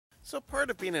So part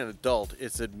of being an adult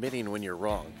is admitting when you're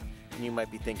wrong. And you might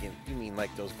be thinking, you mean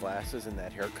like those glasses and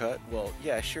that haircut? Well,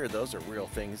 yeah, sure, those are real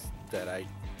things that I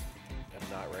am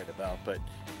not right about. But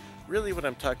really what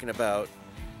I'm talking about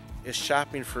is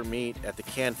shopping for meat at the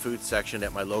canned food section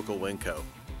at my local Winco.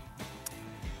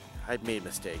 I've made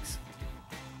mistakes,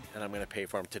 and I'm going to pay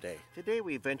for them today. Today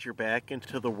we venture back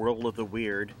into the world of the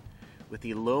weird with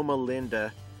the Loma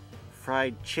Linda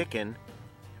fried chicken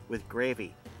with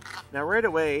gravy. Now right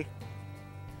away,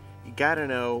 you gotta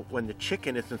know when the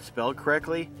chicken isn't spelled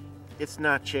correctly, it's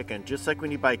not chicken. Just like when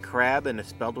you buy crab and it's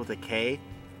spelled with a K,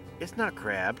 it's not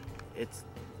crab, it's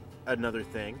another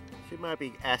thing. She might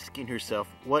be asking herself,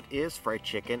 what is fried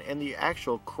chicken? And the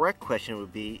actual correct question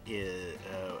would be,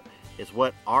 is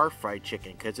what are fried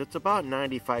chicken? Because it's about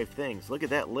 95 things. Look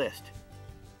at that list.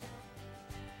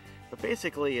 But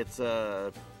basically it's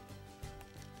a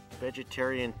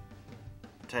vegetarian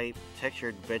type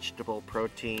textured vegetable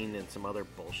protein and some other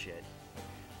bullshit.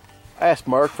 I asked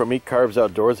Mark from Meat Carbs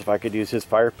Outdoors if I could use his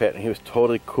fire pit, and he was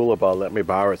totally cool about letting me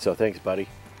borrow it, so thanks, buddy.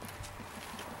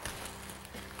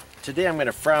 Today I'm going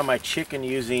to fry my chicken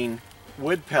using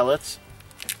wood pellets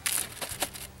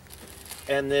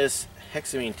and this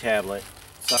hexamine tablet.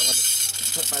 So I'm going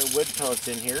to put my wood pellets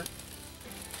in here.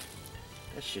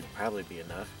 That should probably be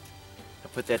enough. I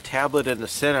put that tablet in the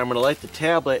center. I'm going to light the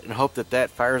tablet and hope that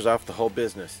that fires off the whole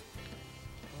business.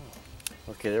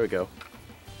 Okay, there we go.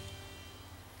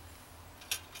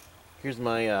 Here's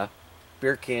my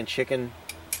beer can chicken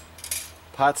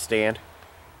pot stand.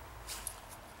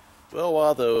 Well,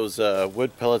 while those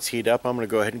wood pellets heat up, I'm going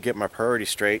to go ahead and get my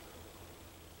priorities straight.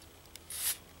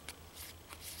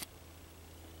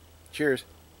 Cheers.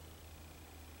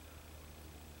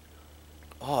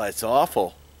 Oh, it's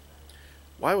awful.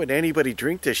 Why would anybody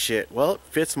drink this shit? Well, it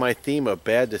fits my theme of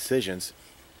bad decisions.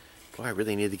 Boy, I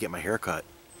really need to get my hair cut.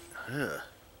 Ugh.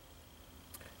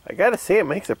 I gotta say, it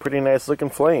makes a pretty nice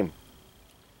looking flame.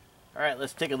 Alright,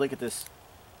 let's take a look at this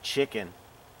chicken.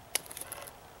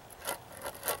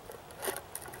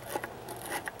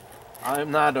 I'm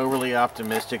not overly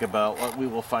optimistic about what we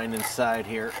will find inside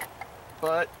here,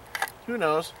 but who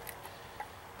knows?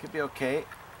 Could be okay.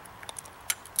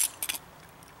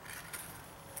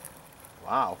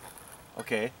 Wow.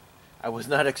 Okay. I was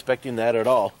not expecting that at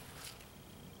all.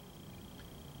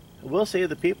 I will say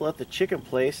the people at the chicken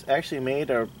place actually made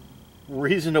a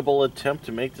reasonable attempt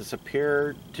to make this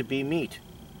appear to be meat.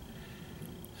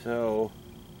 So,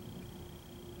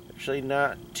 actually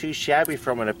not too shabby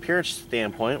from an appearance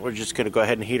standpoint. We're just going to go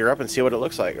ahead and heat her up and see what it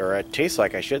looks like, or it tastes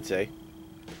like, I should say.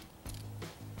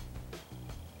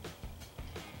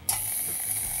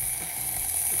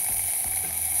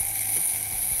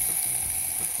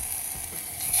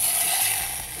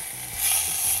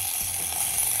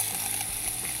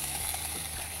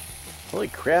 Holy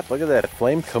crap, look at that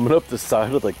flame coming up the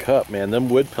side of the cup, man. Them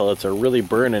wood pellets are really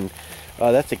burning.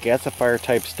 That's a gasifier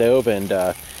type stove, and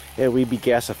yeah, we'd be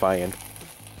gasifying.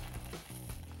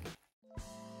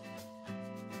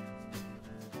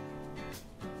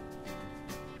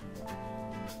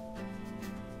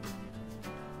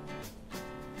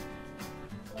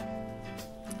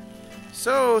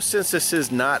 So, since this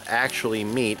is not actually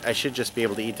meat, I should just be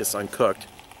able to eat this uncooked.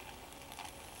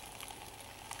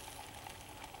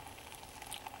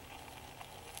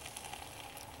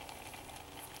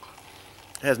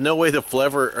 It has no way the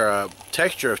flavor,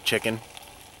 texture of chicken,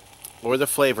 or the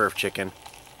flavor of chicken,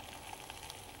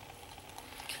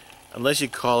 unless you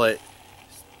call it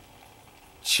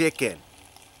chicken.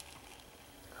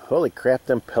 Holy crap,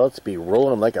 them pellets be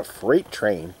rolling like a freight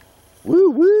train.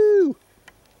 Woo woo!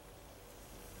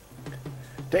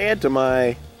 To add to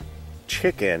my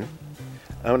chicken,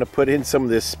 I'm going to put in some of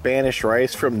this Spanish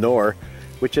rice from Knorr,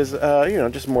 which is, you know,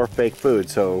 just more fake food,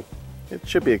 so it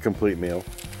should be a complete meal.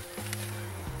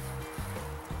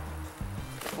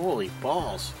 Holy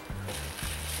balls.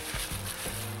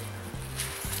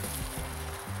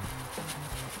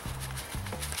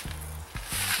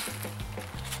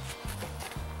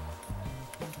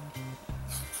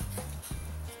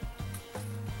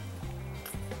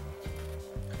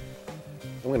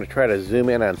 I'm going to try to zoom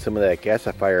in on some of that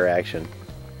gasifier action.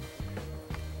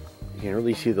 You can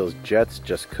really see those jets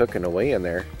just cooking away in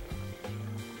there.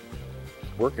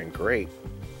 It's working great.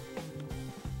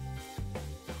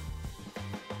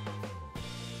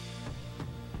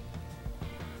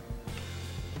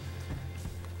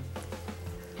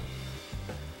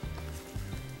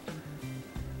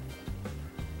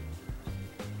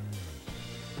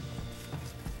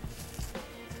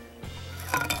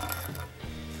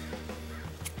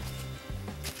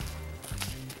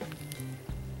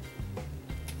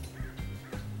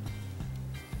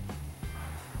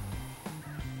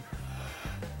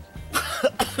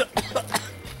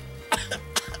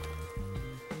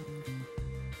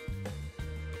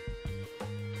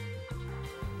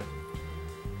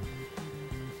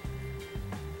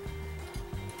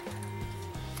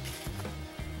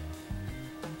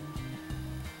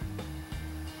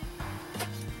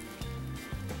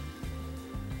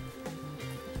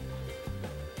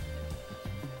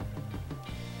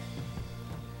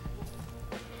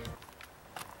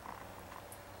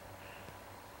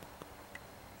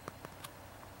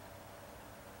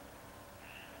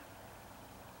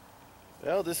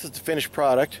 Well, this is the finished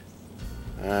product.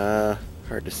 Hard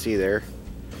to see there.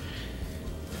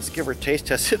 Let's give her a taste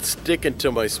test. It's sticking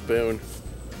to my spoon.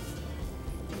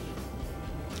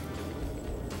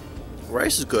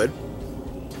 Rice is good.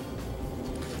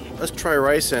 Let's try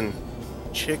rice and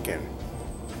chicken.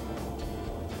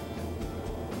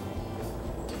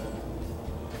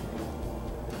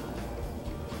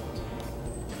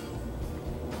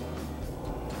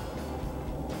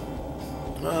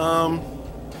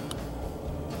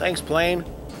 Thanks, plain.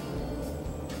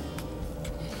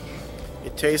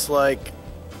 It tastes like,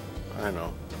 I don't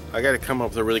know. I gotta come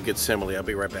up with a really good simile. I'll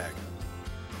be right back.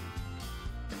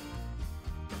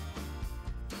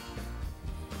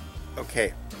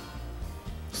 Okay.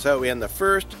 So in the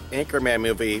first Anchorman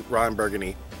movie, Ron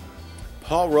Burgundy,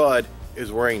 Paul Rudd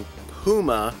is wearing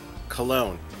Puma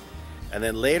cologne. And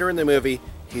then later in the movie,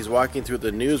 he's walking through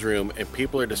the newsroom and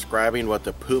people are describing what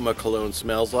the Puma cologne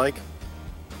smells like.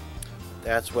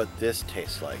 That's what this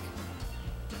tastes like.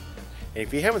 And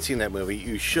if you haven't seen that movie,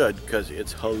 you should, because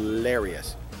it's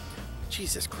hilarious.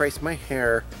 Jesus Christ, my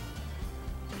hair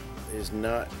is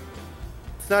not...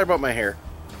 It's not about my hair.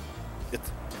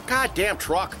 It's... Goddamn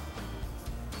truck!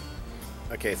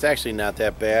 Okay, it's actually not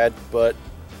that bad, but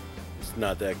it's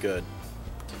not that good.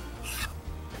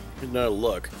 Here's another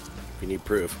look, if you need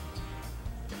proof.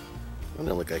 I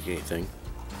don't look like anything.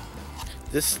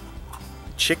 This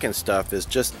chicken stuff is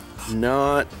just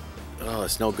not... Oh,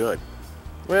 it's no good.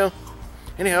 Well,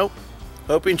 anyhow,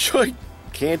 hope you enjoyed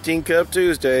Canteen Cup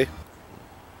Tuesday.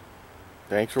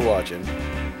 Thanks for watching.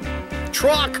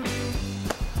 Truck!